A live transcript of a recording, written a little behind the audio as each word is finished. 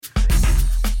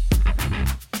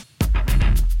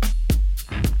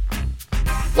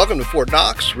Welcome to Fort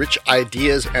Knox, Rich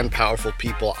Ideas and Powerful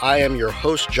People. I am your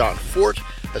host, John Fort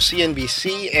of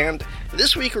CNBC, and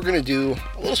this week we're going to do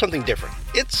a little something different.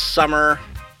 It's summer,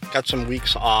 got some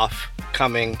weeks off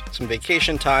coming, some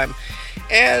vacation time,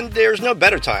 and there's no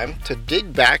better time to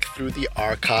dig back through the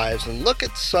archives and look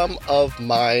at some of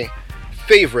my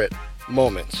favorite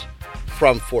moments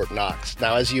from Fort Knox.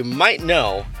 Now, as you might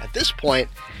know, at this point,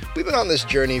 we've been on this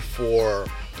journey for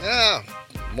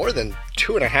more than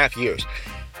 2.5 years.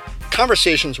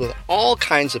 Conversations with all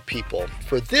kinds of people.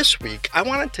 For this week, I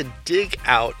wanted to dig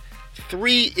out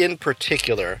 3 in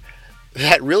particular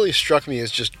that really struck me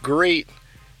as just great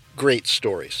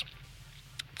stories.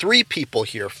 3 people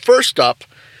here. First up,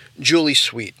 Julie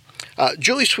Sweet.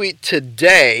 Julie Sweet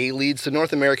today leads the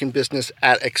North American business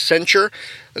at Accenture,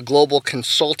 a global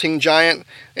consulting giant.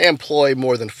 They employ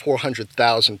more than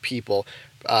 400,000 people,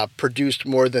 produced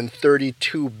more than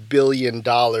 $32 billion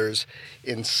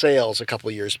in sales a couple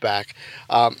of years back.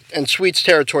 And Sweet's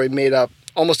territory made up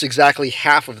almost exactly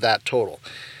half of that total.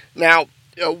 Now,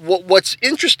 what's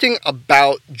interesting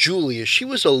about Julie is she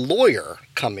was a lawyer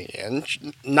coming in,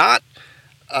 not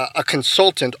a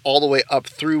consultant all the way up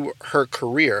through her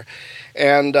career.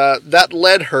 And that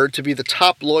led her to be the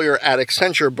top lawyer at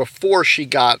Accenture before she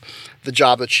got the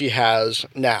job that she has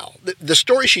now. The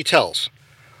story she tells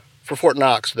for Fort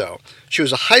Knox, though, she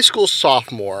was a high school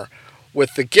sophomore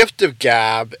with the gift of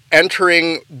gab,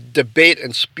 entering debate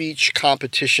and speech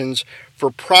competitions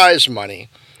for prize money.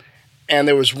 And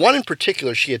there was one in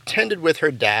particular she attended with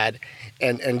her dad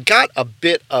and got a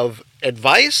bit of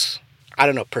advice,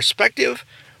 perspective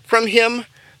from him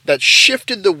that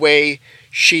shifted the way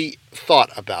she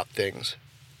thought about things.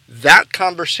 That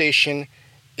conversation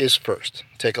is first.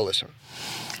 Take a listen.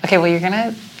 Okay, well, you're going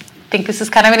to think this is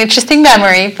kind of an interesting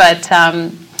memory, but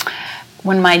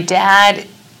when my dad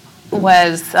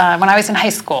was, when I was in high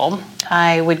school,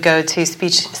 I would go to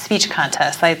speech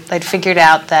contests. I'd figured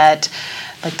out that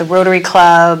like the Rotary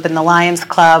Club and the Lions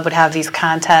Club would have these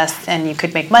contests and you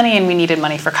could make money, and we needed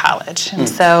money for college. And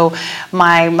so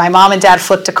my mom and dad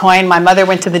flipped a coin. My mother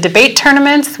went to the debate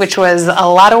tournaments, which was a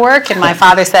lot of work, and my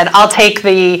father said, I'll take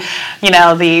the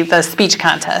speech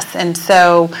contest. And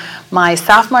so my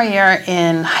sophomore year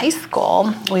in high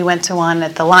school, we went to one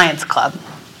at the Lions Club,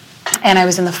 and I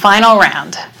was in the final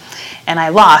round, and I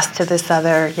lost to this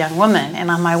other young woman.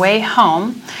 And on my way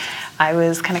home, I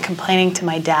was kind of complaining to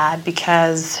my dad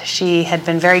because she had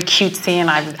been very cutesy,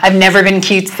 and I've never been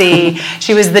cutesy.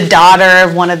 She was the daughter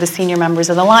of one of the senior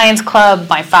members of the Lions Club.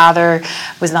 My father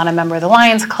was not a member of the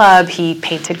Lions Club. He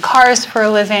painted cars for a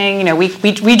living.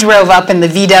 We drove up in the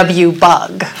VW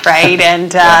Bug, right?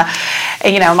 And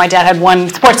my dad had one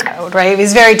sports coat, right? It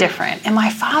was very different. And my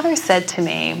father said to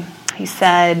me, he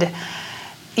said,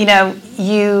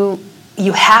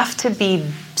 you have to be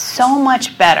so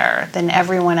much better than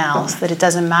everyone else that it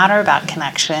doesn't matter about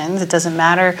connections, it doesn't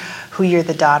matter who you're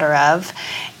the daughter of,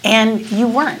 and you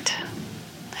weren't.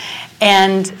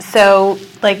 And so,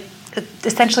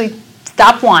 essentially,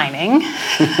 stop whining,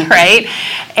 right?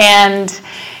 And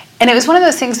it was one of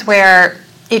those things where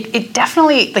it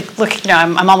definitely,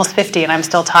 I'm almost 50 and I'm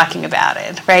still talking about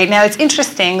it, right? Now, it's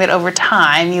interesting that over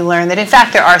time you learn that, in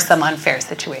fact, there are some unfair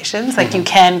situations. Like, you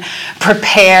can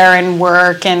prepare and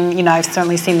work, and, I've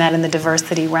certainly seen that in the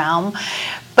diversity realm.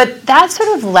 But that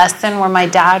sort of lesson where my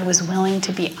dad was willing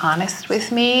to be honest with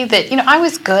me that, I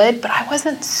was good, but I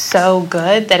wasn't so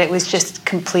good that it was just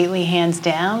completely hands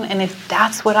down. And if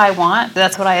that's what I want,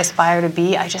 that's what I aspire to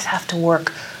be, I just have to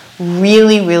work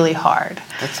really, really hard.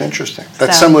 That's interesting.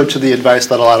 That's similar to the advice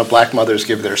that a lot of black mothers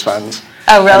give their sons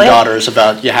and daughters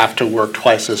about you have to work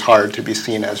twice as hard to be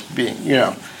seen as being,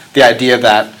 the idea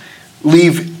that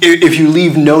if you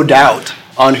leave no doubt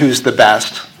on who's the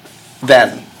best,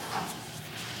 then.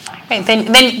 Right,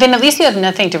 then at least you have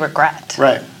nothing to regret.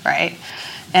 Right. Right.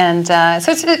 And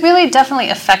so it really definitely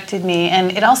affected me.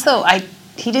 And it also,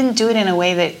 he didn't do it in a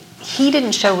way that he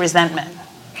didn't show resentment.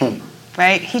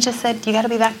 Right? He just said, you got to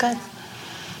be that good.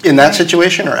 In that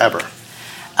situation or ever?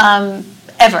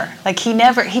 Ever.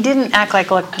 He didn't act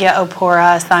like, look, yeah, oh, poor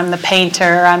us, I'm the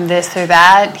painter, I'm this or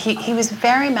that. He was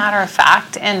very matter of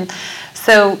fact. And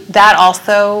so that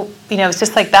also, it's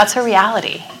just like, that's a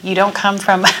reality. You don't come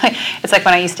from, it's like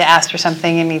when I used to ask for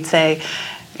something and he'd say,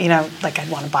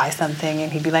 I'd want to buy something,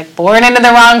 and he'd be like, born into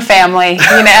the wrong family,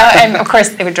 and of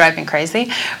course it would drive me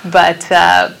crazy. But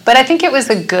I think it was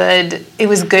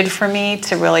good for me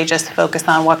to really just focus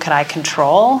on what could I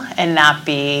control and not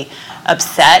be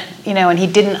upset, and he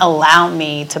didn't allow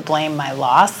me to blame my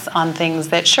loss on things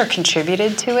that sure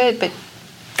contributed to it, but.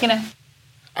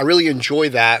 I really enjoy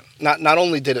that. Not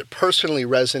only did it personally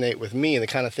resonate with me and the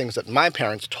kind of things that my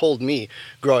parents told me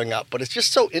growing up, but it's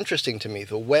just so interesting to me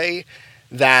the way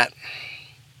that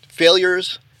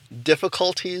failures,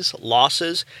 difficulties,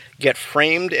 losses get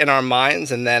framed in our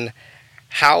minds, and then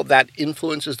how that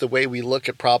influences the way we look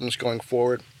at problems going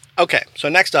forward. Okay, so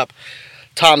next up,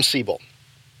 Tom Siebel.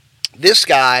 This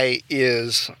guy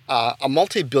is a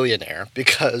multi-billionaire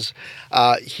because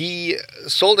he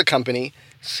sold a company,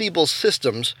 Siebel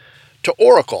Systems, to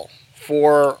Oracle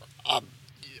for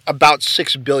about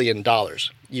 $6 billion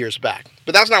years back.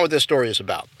 But that's not what this story is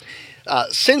about.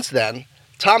 Since then,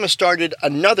 Tom has started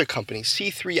another company,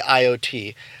 C3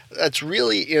 IoT, that's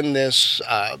really in this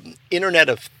Internet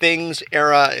of Things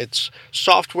era. It's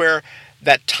software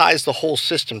that ties the whole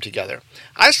system together.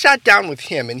 I sat down with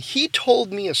him and he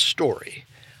told me a story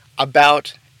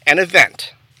about an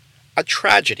event, a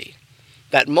tragedy,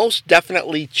 that most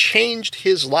definitely changed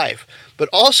his life, but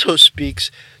also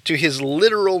speaks to his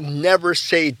literal never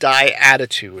say die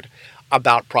attitude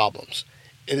about problems.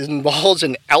 It involves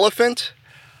an elephant,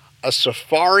 a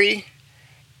safari,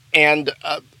 and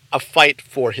a fight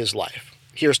for his life.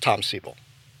 Here's Tom Siebel.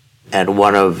 And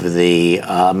one of the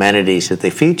amenities that they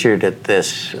featured at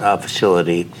this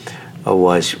facility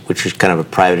which was kind of a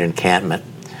private encampment,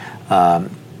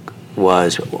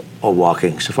 was a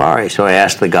walking safari. So I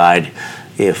asked the guide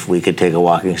if we could take a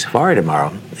walking safari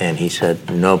tomorrow, and he said,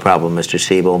 "No problem, Mr.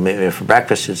 Siebel. Meet me for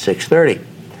breakfast at 6:30."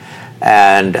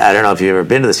 And I don't know if you've ever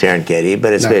been to the Serengeti,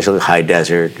 but it's basically high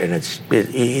desert, and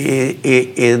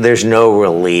there's no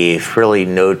relief, really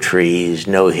no trees,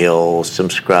 no hills, some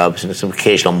scrubs, and some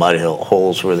occasional mud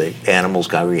holes where the animals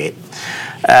congregate.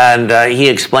 And he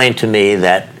explained to me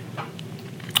that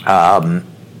I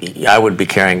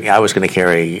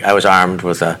was armed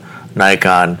with a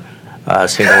Nikon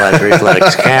single-lens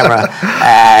reflex camera.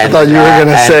 And, I thought you were going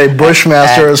to say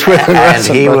Bushmaster as well. And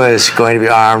he was going to be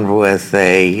armed with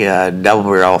a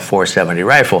double-barrel .470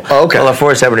 rifle. Oh, okay. Well, a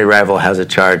 .470 rifle has a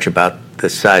charge about the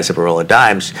size of a roll of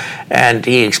dimes, and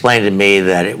he explained to me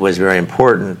that it was very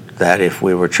important that if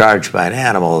we were charged by an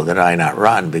animal that I not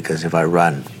run, because if I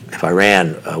ran,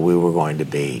 we were going to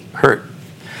be hurt.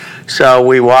 So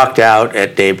we walked out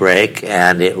at daybreak,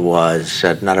 and it was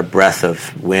not a breath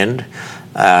of wind.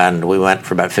 And we went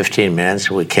for about 15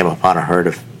 minutes. We came upon a herd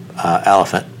of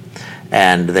elephant,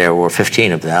 and there were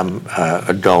 15 of them,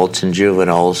 adults and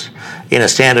juveniles, in a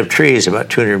stand of trees about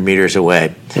 200 meters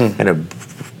away, kind of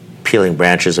peeling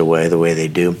branches away the way they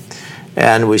do.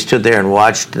 And we stood there and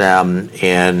watched them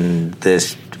in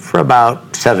this for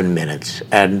about 7 minutes.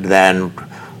 And then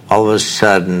all of a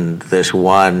sudden, this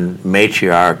one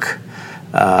matriarch,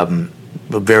 a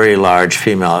very large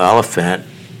female elephant,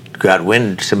 got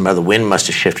wind. Some of the wind must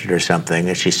have shifted or something,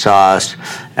 and she saw us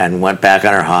and went back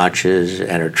on her haunches,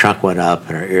 and her trunk went up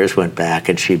and her ears went back,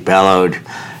 and she bellowed,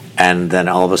 and then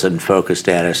all of a sudden focused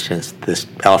at us, and this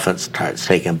elephant starts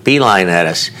taking a beeline at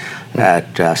us.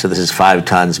 So this is 5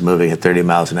 tons moving at 30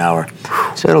 miles an hour,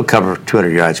 so it'll cover 200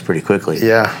 yards pretty quickly.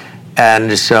 Yeah.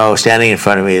 And so standing in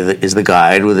front of me is the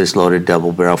guide with his loaded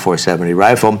double-barrel .470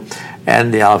 rifle.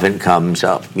 And the elephant comes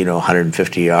up,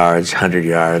 150 yards, 100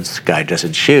 yards. The guy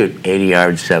doesn't shoot. 80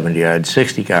 yards, 70 yards,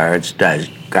 60 yards.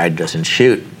 Guy doesn't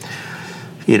shoot.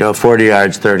 40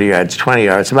 yards, 30 yards, 20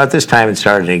 yards. About this time, it's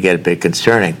starting to get a bit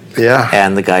concerning. Yeah.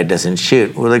 And the guy doesn't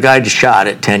shoot. Well, the guy just shot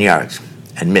at 10 yards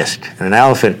and missed. And an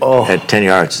elephant at 10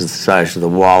 yards is the size of the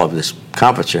wall of this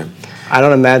conference room. I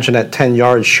don't imagine at 10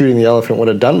 yards shooting the elephant would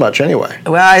have done much anyway.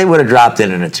 Well, it would have dropped in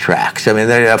its tracks. I mean,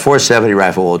 a .470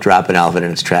 rifle will drop an elephant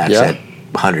in its tracks at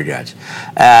 100 yards.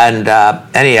 And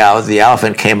anyhow, the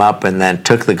elephant came up and then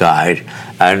took the guide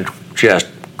and just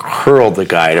hurled the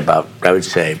guide about, I would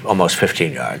say, almost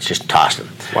 15 yards, just tossed him.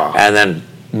 Wow. And then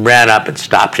ran up and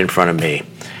stopped in front of me.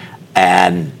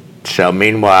 And so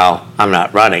meanwhile, I'm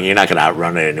not running. You're not going to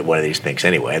outrun it in one of these things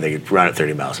anyway. They could run at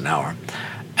 30 miles an hour.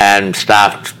 And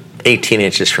stopped 18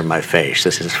 inches from my face.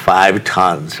 This is 5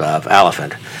 tons of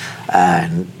elephant.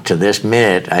 And to this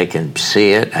minute, I can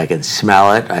see it, I can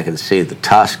smell it, I can see the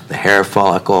tusk, the hair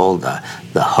follicle, the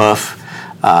hoof,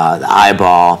 the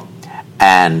eyeball.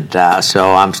 And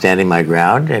so I'm standing my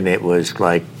ground, and it was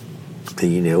like,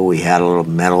 we had a little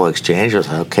mental exchange. I was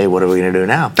like, okay, what are we going to do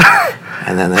now?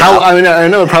 And then I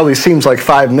know it probably seems like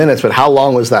 5 minutes, but how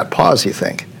long was that pause, you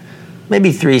think?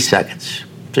 Maybe 3 seconds.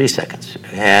 3 seconds.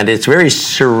 And it's very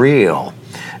surreal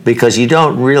because you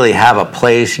don't really have a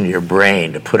place in your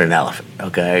brain to put an elephant,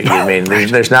 okay? I mean,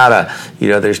 there's not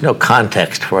there's no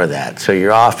context for that. So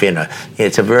you're off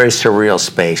it's a very surreal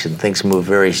space, and things move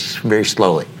very, very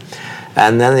slowly.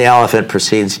 And then the elephant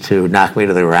proceeds to knock me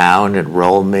to the ground and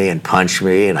roll me and punch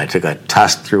me, and I took a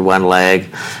tusk through one leg,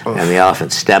 and the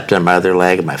elephant stepped on my other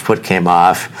leg, and my foot came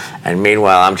off. And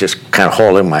meanwhile, I'm just kind of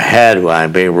holding my head while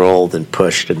I'm being rolled and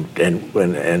pushed and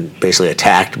basically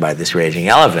attacked by this raging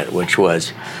elephant, which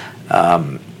was,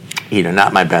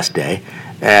 not my best day.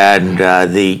 And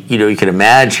you can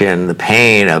imagine the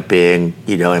pain of being,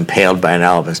 impaled by an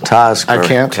elephant's tusk, or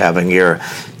having your,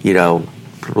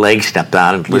 leg stepped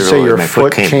on, and literally your my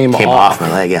foot came off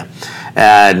my leg. Yeah,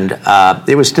 and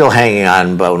it was still hanging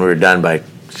on, but when we were done, by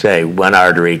say 1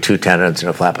 artery, 2 tendons, and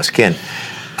a flap of skin.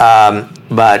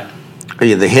 But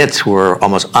the hits were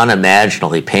almost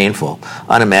unimaginably painful,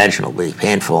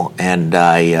 and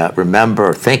I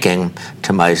remember thinking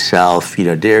to myself,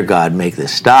 dear God, make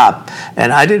this stop.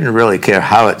 And I didn't really care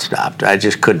how it stopped. I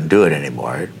just couldn't do it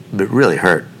anymore. It really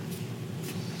hurt.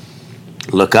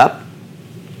 Look up,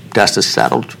 dust is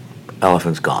settled,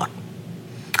 elephant's gone.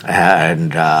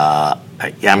 And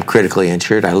I'm critically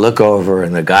injured. I look over,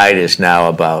 and the guide is now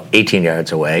about 18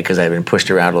 yards away because I've been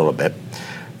pushed around a little bit.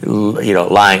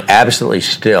 Lying absolutely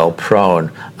still,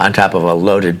 prone, on top of a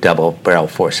loaded double-barrel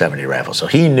 .470 rifle. So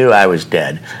he knew I was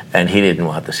dead, and he didn't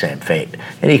want the same fate.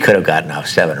 And he could have gotten off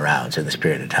 7 rounds in this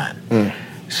period of time.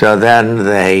 So then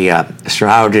they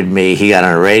surrounded me. He got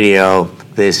on a radio.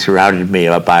 They surrounded me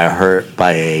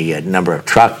by a number of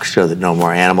trucks so that no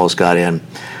more animals got in.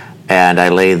 And I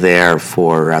lay there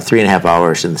for 3.5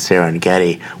 hours in the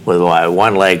Serengeti with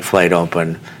one leg flayed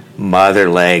open, my other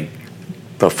leg,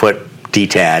 the foot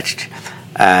detached,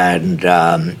 and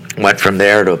went from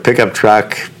there to a pickup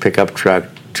truck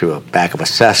to a back of a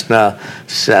Cessna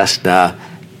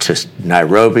to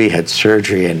Nairobi, had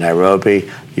surgery in Nairobi.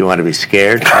 You want to be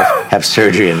scared? Have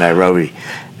surgery in Nairobi.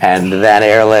 And then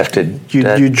airlifted.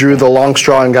 You drew the long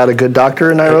straw and got a good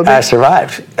doctor in Nairobi? I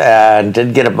survived and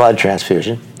did get a blood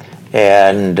transfusion,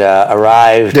 and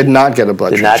arrived. Did not get a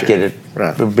blood transfusion. Did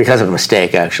not get it because of a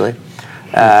mistake, actually.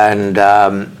 And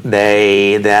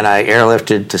then I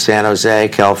airlifted to San Jose,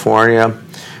 California,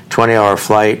 20-hour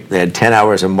flight. They had 10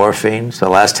 hours of morphine. So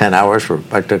the last 10 hours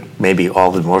I took maybe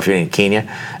all the morphine in Kenya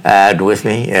with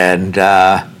me. And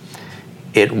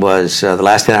it was, the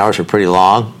last 10 hours were pretty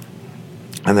long.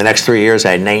 And the next 3 years,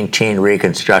 I had 19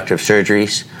 reconstructive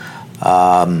surgeries.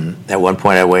 At one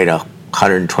point, I weighed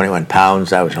 121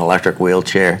 pounds. I was in an electric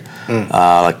wheelchair, kind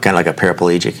of like a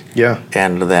paraplegic. Yeah.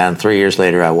 And then 3 years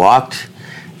later, I walked.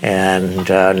 And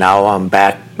now I'm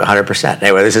back 100%.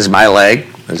 Anyway, this is my leg.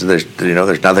 There's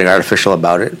nothing artificial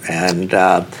about it, and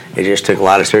it just took a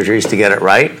lot of surgeries to get it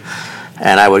right.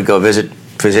 And I would go visit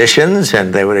physicians,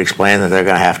 and they would explain that they're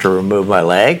going to have to remove my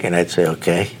leg, and I'd say,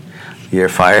 "Okay, you're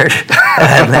fired."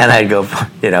 And then I'd go,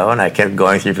 and I kept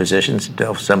going through physicians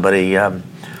until somebody,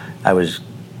 I was,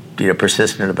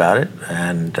 persistent about it,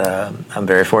 and I'm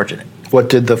very fortunate. What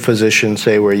did the physician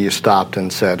say where you stopped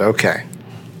and said, "Okay,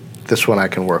 this one I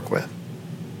can work with"?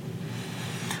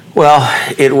 Well,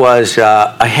 it was,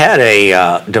 I had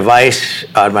a device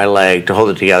on my leg to hold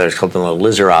it together. It's called the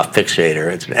Lizaroff fixator.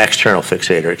 It's an external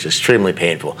fixator. It's extremely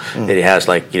painful. It has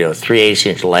 3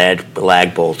 8-inch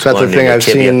lag bolts. Is that the thing I've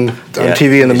seen on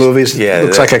TV in the movies? Yeah, it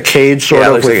looks like a cage sort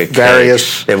of with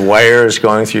various... They have wires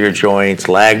going through your joints,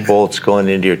 lag bolts going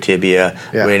into your tibia.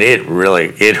 Yeah. I mean,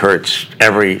 it hurts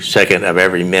every second of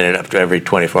every minute up to every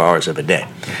 24 hours of a day.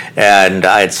 And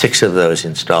I had 6 of those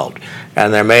installed.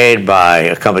 And they're made by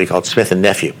a company called Smith &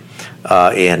 Nephew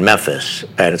in Memphis,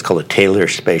 and it's called a Taylor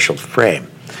Spatial Frame.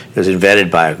 It was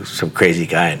invented by some crazy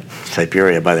guy in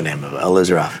Siberia by the name of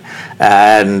Lizaroff.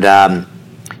 And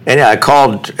I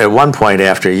called at one point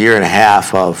after a year and a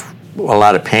half of a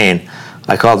lot of pain,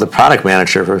 I called the product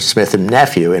manager for Smith &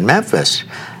 Nephew in Memphis.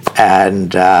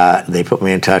 And they put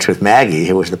me in touch with Maggie,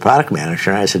 who was the product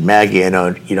manager. And I said, "Maggie, I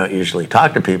know you don't usually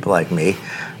talk to people like me,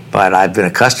 but I've been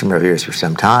a customer of yours for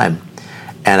some time.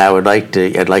 And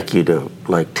I'd like you to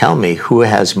tell me who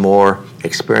has more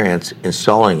experience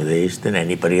installing these than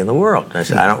anybody in the world." And I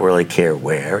said, "I don't really care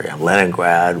where.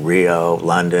 Leningrad, Rio,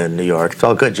 London, New York. It's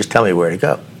all good. Just tell me where to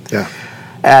go." Yeah.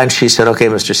 And she said, "Okay,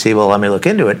 Mr. Siebel, let me look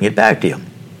into it and get back to you."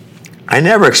 I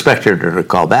never expected her to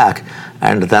call back.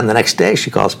 And then the next day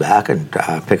she calls back and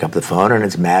pick up the phone, and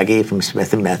it's Maggie from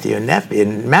Smith & Nephew in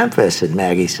Memphis. And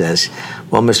Maggie says,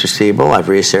 "Well, Mr. Siebel, I've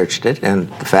researched it,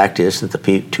 and the fact is that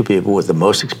the 2 people with the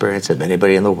most experience of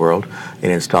anybody in the world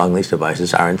in installing these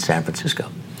devices are in San Francisco."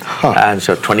 Huh. And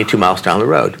so 22 miles down the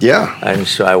road. Yeah. And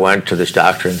so I went to this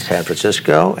doctor in San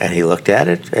Francisco, and he looked at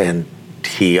it, and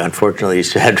he unfortunately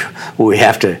said, "We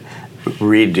have to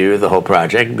redo the whole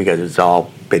project because it's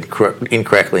all been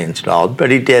incorrectly installed."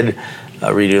 But he did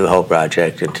redo the whole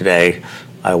project, and today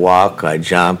I walk, I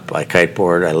jump, I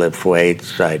kiteboard, I lift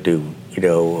weights, I do,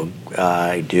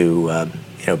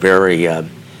 very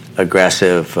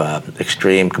aggressive,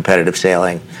 extreme competitive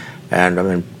sailing, and I'm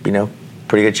in,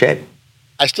 pretty good shape.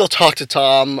 I still talk to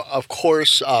Tom. Of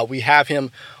course, we have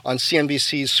him on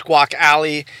CNBC's Squawk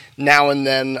Alley now and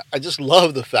then. I just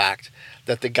love the fact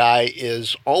that the guy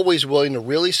is always willing to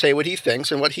really say what he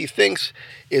thinks, and what he thinks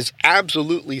is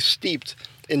absolutely steeped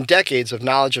in decades of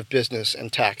knowledge of business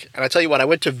and tech. And I tell you what, I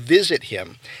went to visit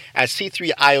him at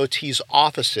C3 IoT's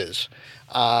offices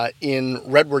in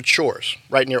Redwood Shores,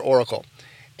 right near Oracle,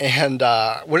 and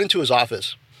went into his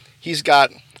office. He's got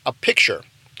a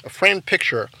framed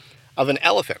picture of an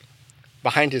elephant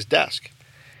behind his desk.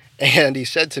 And he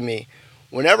said to me,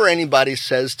 whenever anybody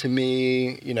says to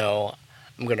me,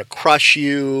 I'm going to crush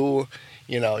you,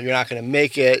 you're not going to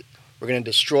make it, we're going to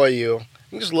destroy you,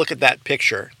 you just look at that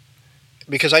picture,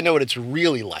 because I know what it's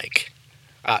really like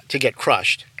to get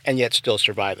crushed and yet still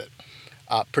survive it.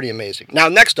 Pretty amazing. Now,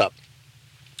 next up,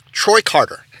 Troy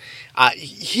Carter.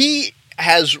 He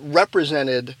has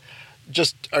represented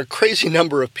just a crazy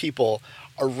number of people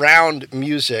around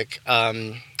music.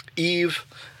 Eve,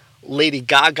 Lady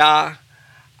Gaga,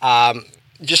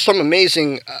 just some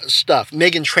amazing stuff.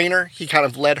 Meghan Trainor, he kind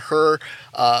of led her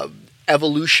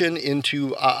evolution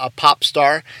into a pop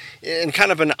star in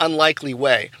kind of an unlikely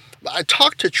way. I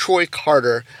talked to Troy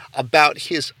Carter about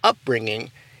his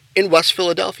upbringing in West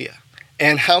Philadelphia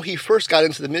and how he first got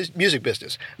into the music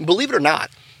business. And believe it or not,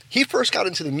 he first got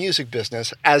into the music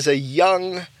business as a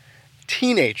young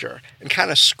teenager and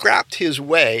kind of scrapped his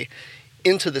way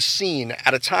into the scene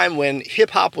at a time when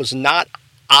hip-hop was not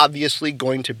obviously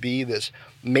going to be this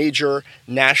major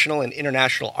national and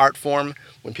international art form,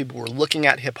 when people were looking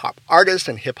at hip-hop artists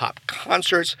and hip-hop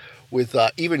concerts with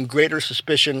even greater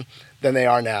suspicion than they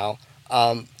are now.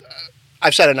 I've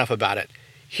said enough about it.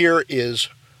 Here is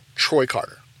Troy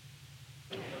Carter.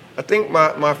 I think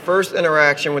my first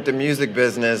interaction with the music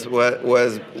business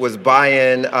was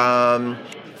buying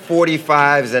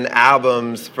 45s and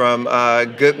albums from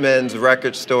Goodman's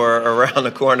record store around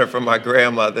the corner from my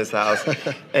grandmother's house,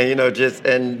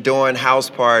 and doing house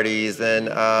parties and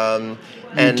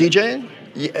DJing?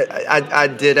 Yeah, I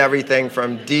did everything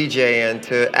from DJing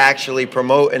to actually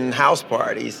promoting house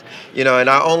parties, and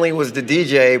I only was the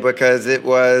DJ because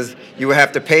you would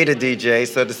have to pay the DJ,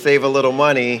 so to save a little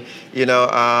money,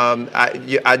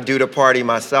 I do the party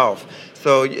myself.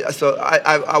 So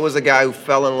I was a guy who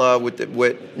fell in love with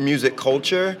music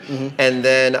culture, mm-hmm. and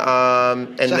then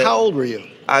how old were you?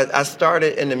 I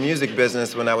started in the music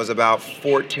business when I was about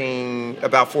 14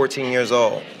 years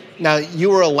old. Now, you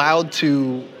were allowed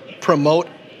to promote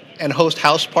and host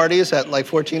house parties at like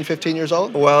 14, 15 years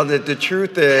old? Well, the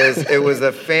truth is, it was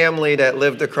a family that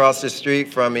lived across the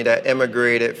street from me that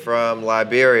immigrated from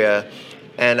Liberia,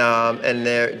 and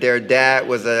their dad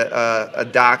was a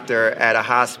doctor at a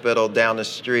hospital down the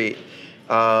street,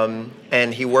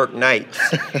 and he worked nights.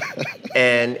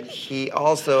 And he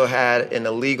also had an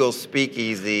illegal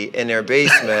speakeasy in their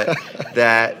basement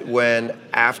that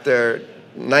after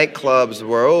nightclubs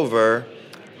were over,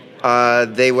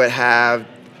 they would have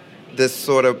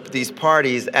these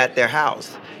parties at their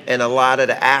house. And a lot of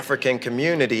the African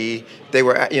community, they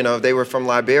were from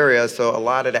Liberia, so a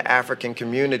lot of the African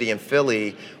community in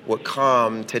Philly would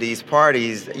come to these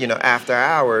parties, after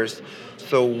hours.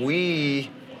 So we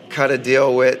cut a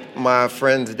deal with my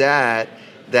friend's dad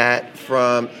that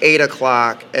from 8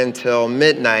 o'clock until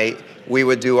midnight, we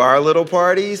would do our little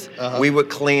parties. Uh-huh. We would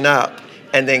clean up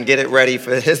and then get it ready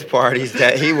for his parties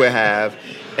that he would have.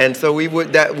 And so we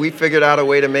figured out a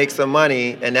way to make some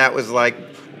money, and that was like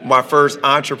my first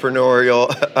entrepreneurial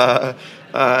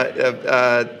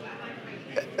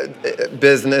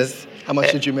business. How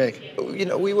much did you make?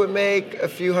 We would make a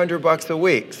few $100 a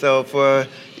week. So for a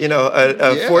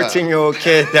 14-year-old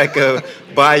kid that could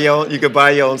you could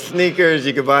buy your own sneakers,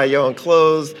 you could buy your own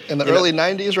clothes. In the early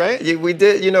 90s, right? Yeah, we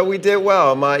did. We did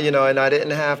well. And I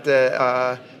didn't have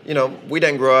to. We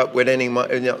didn't grow up with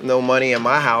no money in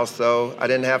my house, so I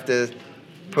didn't have to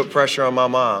put pressure on my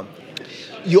mom.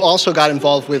 You also got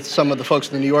involved with some of the folks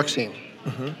in the New York scene.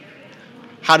 Mm-hmm.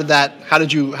 How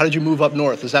did you move up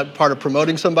north? Is that part of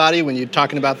promoting somebody when you're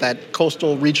talking about that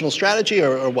coastal regional strategy,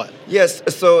 or what? Yes.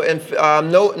 So,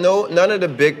 none of the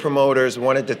big promoters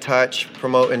wanted to touch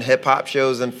promoting hip hop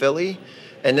shows in Philly,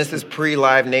 and this is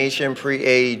pre-Live Nation,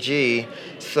 pre-AEG.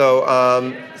 So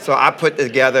I put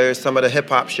together some of the hip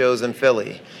hop shows in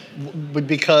Philly.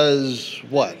 Because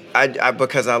what?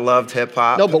 Because I loved hip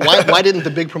hop. No, but why didn't the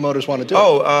big promoters want to do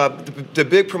it? The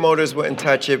big promoters wouldn't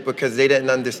touch it because they didn't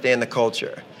understand the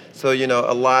culture. So,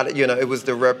 it was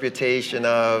the reputation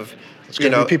of,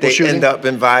 they shooting? end up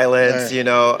in violence, Right.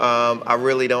 I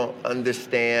really don't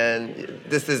understand.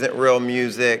 This isn't real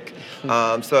music.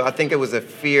 So I think it was a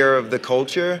fear of the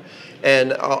culture. And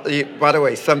by the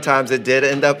way, sometimes it did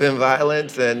end up in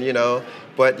violence and,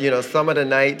 but, some of the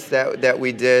nights that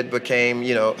we did became,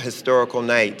 historical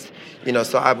nights.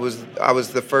 So I was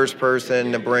the first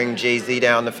person to bring Jay-Z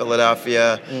down to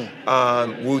Philadelphia,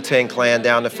 Wu-Tang Clan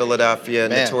down to Philadelphia,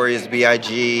 Man. Notorious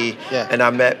B.I.G., and I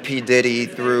met P. Diddy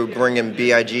through bringing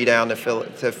B.I.G. down to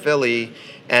Philly.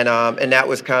 And that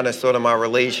was kind of sort of my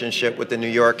relationship with the New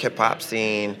York hip-hop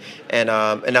scene. And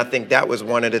I think that was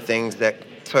one of the things that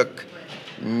took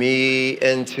me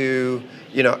into,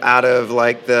 out of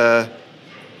like the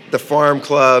farm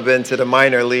club into the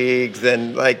minor leagues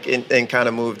and kind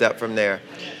of moved up from there.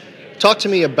 Talk to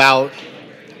me about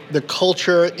the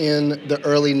culture in the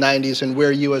early 90s and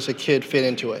where you as a kid fit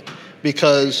into it.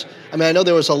 Because, I know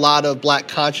there was a lot of black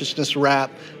consciousness rap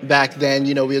back then.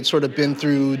 We had sort of been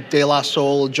through De La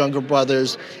Soul, Jungle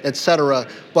Brothers, etc.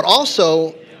 But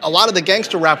also, a lot of the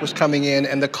gangster rap was coming in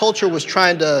and the culture was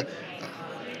trying to,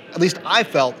 at least I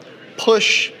felt,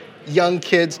 push young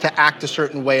kids to act a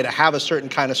certain way, to have a certain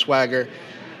kind of swagger.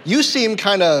 You seem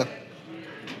kind of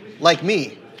like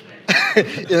me,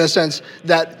 in a sense,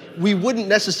 that we wouldn't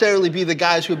necessarily be the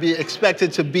guys who would be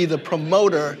expected to be the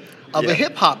promoter of a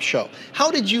hip-hop show. How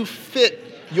did you fit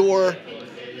your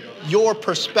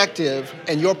perspective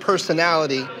and your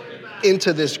personality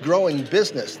into this growing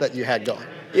business that you had going?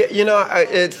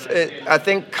 I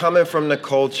think coming from the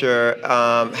culture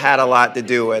had a lot to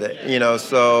do with it.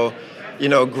 So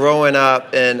growing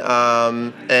up in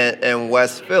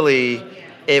West Philly,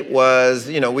 it was,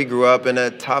 we grew up in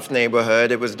a tough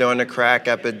neighborhood. It was during the crack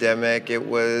epidemic. It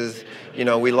was,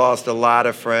 we lost a lot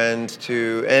of friends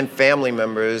and family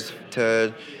members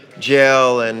to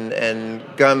jail and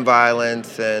gun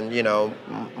violence. And,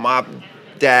 my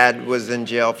dad was in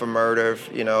jail for murder,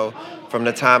 from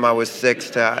the time I was 6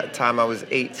 to the time I was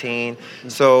 18.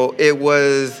 So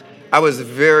I was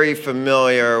very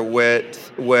familiar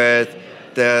with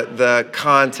the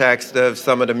context of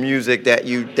some of the music that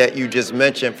you just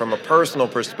mentioned from a personal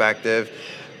perspective,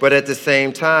 but at the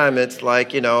same time, it's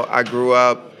like I grew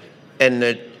up in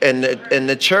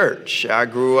the church. I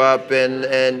grew up in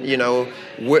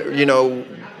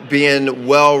being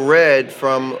well read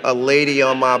from a lady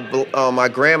on my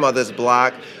grandmother's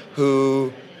block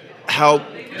who helped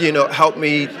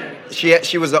me.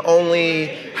 She was the only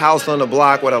house on the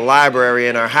block with a library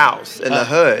in her house in the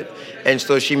hood. And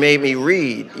so she made me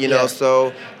read,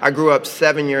 So I grew up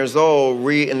 7 years old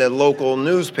reading the local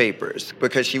newspapers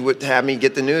because she would have me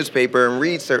get the newspaper and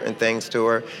read certain things to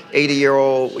her.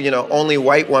 80-year-old, only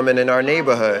white woman in our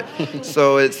neighborhood.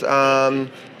 So it's,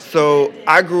 so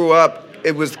I grew up,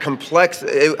 it was complex.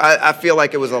 I feel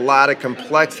like it was a lot of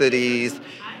complexities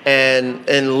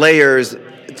and layers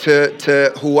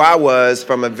to who I was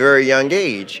from a very young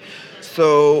age.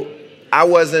 So I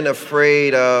wasn't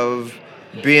afraid of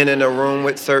being in a room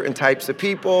with certain types of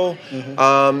people.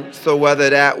 So whether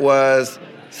that was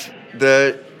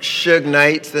the Suge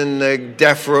Knights and the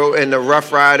Death Row and the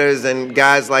Rough Riders and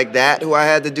guys like that who I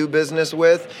had to do business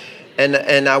with,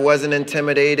 and I wasn't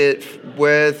intimidated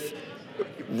with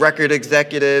record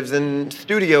executives and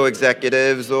studio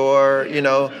executives or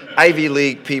Ivy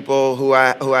League people who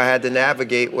I had to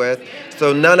navigate with.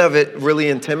 So none of it really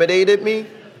intimidated me.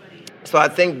 So I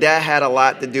think that had a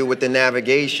lot to do with the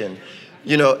navigation.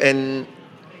 And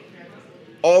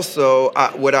also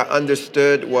what I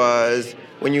understood was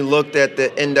when you looked at the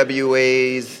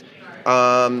NWAs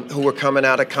who were coming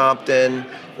out of Compton,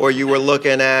 or you were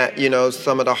looking at,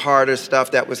 some of the harder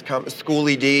stuff that was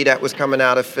Schoolie D that was coming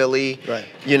out of Philly. Right.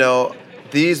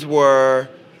 These were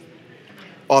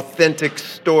authentic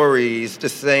stories the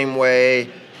same way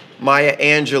Maya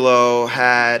Angelou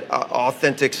had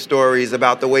authentic stories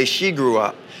about the way she grew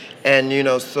up. And,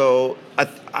 so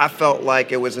I felt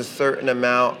like it was a certain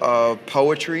amount of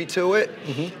poetry to it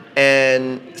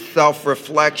and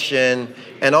self-reflection.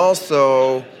 And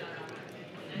also,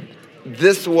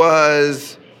 this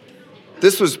was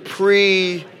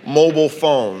pre-mobile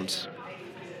phones.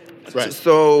 Right.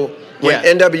 So when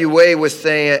NWA was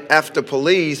saying F the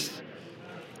police,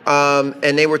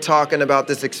 and they were talking about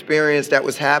this experience that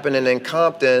was happening in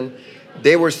Compton,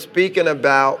 they were speaking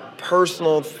about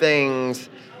personal things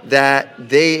that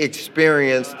they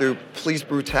experienced through police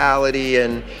brutality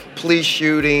and police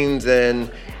shootings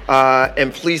and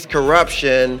police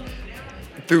corruption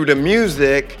through the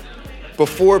music,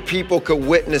 before people could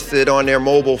witness it on their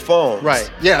mobile phones. Right.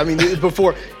 Yeah. I mean, it was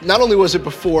before. Not only was it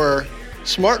before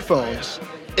smartphones,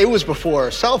 it was before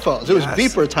cell phones. It was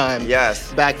beeper time.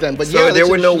 Yes. Back then. But so there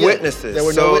were no witnesses. There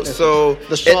were no witnesses. So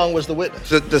the song was the witness.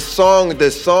 The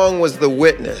song was the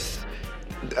witness.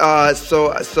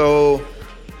 So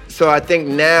I think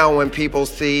now when people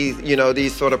see,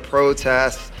 these sort of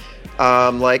protests,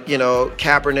 like,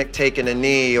 Kaepernick taking a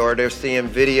knee, or they're seeing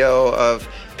video of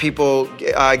people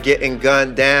getting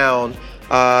gunned down,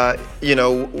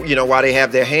 while they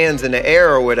have their hands in the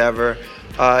air or whatever,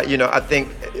 I think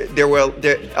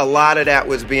a lot of that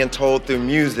was being told through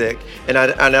music, and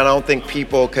I don't think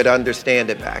people could understand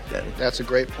it back then. That's a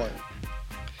great point.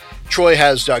 Troy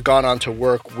has gone on to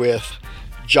work with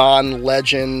John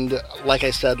Legend, like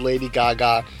I said, Lady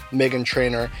Gaga, Meghan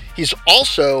Trainor. He's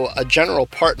also a general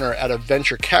partner at a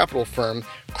venture capital firm,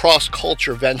 Cross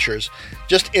Culture Ventures,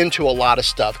 just into a lot of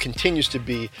stuff, continues to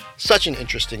be such an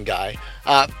interesting guy.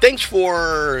 Thanks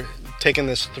for taking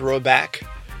this throwback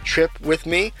trip with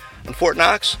me on Fort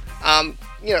Knox.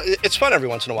 It's fun every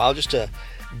once in a while just to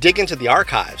dig into the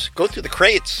archives, go through the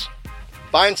crates,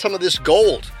 find some of this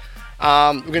gold.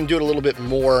 We're going to do it a little bit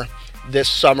more this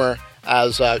summer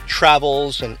as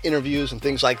travels and interviews and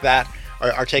things like that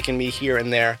are taking me here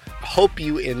and there. I hope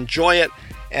you enjoy it.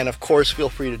 And of course, feel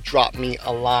free to drop me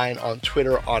a line on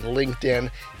Twitter, on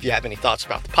LinkedIn, if you have any thoughts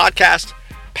about the podcast,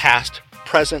 past,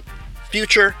 present,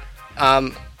 future.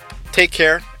 Take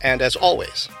care. And as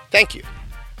always, thank you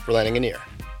for lending an ear.